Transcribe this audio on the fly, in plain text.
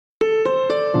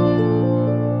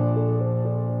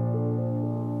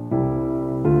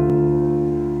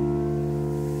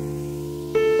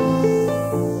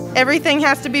Everything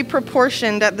has to be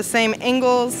proportioned at the same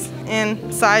angles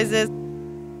and sizes.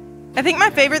 I think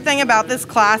my favorite thing about this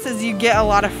class is you get a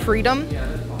lot of freedom,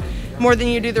 more than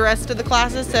you do the rest of the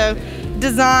classes. So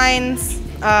designs,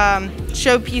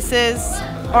 showpieces,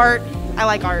 art. I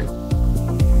like art.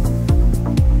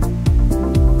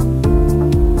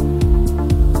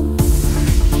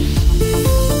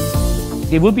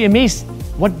 They will be amazed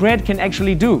what bread can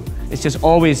actually do. It's just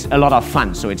always a lot of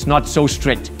fun, so it's not so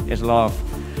strict. There's a lot of,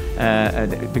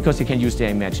 because they can use their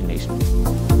imagination.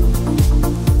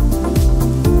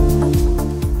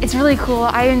 It's really cool.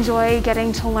 I enjoy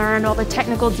getting to learn all the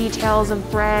technical details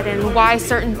of bread and why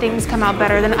certain things come out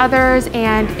better than others,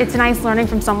 and it's nice learning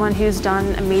from someone who's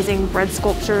done amazing bread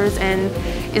sculptures and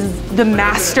is the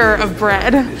master of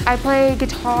bread. I play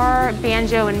guitar,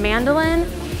 banjo, and mandolin,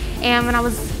 and when I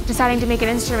was deciding to make an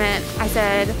instrument, I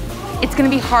said, it's going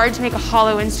to be hard to make a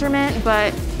hollow instrument,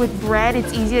 but with bread,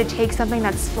 it's easy to take something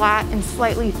that's flat and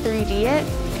slightly 3D it.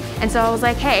 And so I was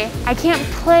like, hey, I can't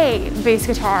play bass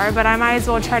guitar, but I might as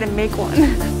well try to make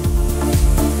one.